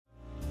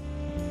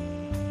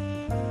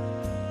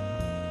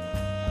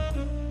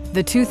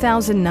The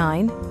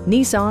 2009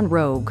 Nissan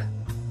Rogue.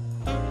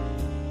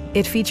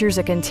 It features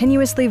a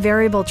continuously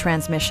variable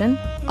transmission,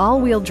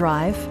 all-wheel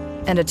drive,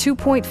 and a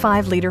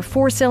 2.5-liter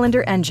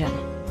four-cylinder engine.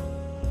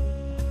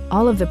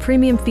 All of the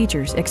premium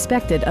features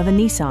expected of a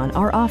Nissan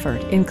are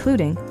offered,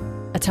 including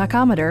a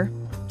tachometer,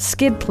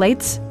 skid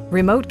plates,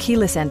 remote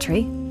keyless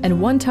entry, and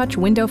one-touch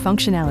window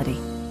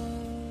functionality.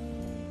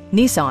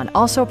 Nissan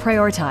also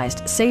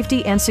prioritized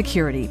safety and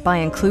security by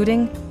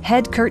including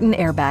head curtain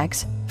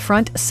airbags,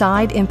 front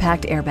side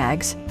impact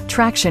airbags,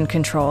 traction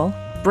control,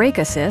 brake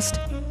assist,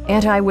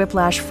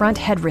 anti-whiplash front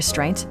head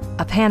restraints,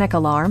 a panic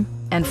alarm,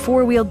 and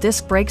four-wheel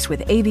disc brakes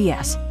with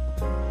ABS.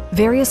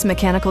 Various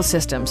mechanical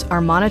systems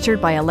are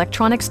monitored by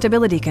electronic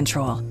stability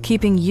control,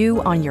 keeping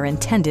you on your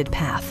intended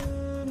path.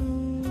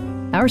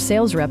 Our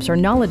sales reps are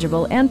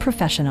knowledgeable and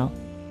professional.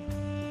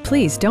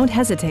 Please don't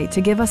hesitate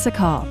to give us a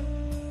call.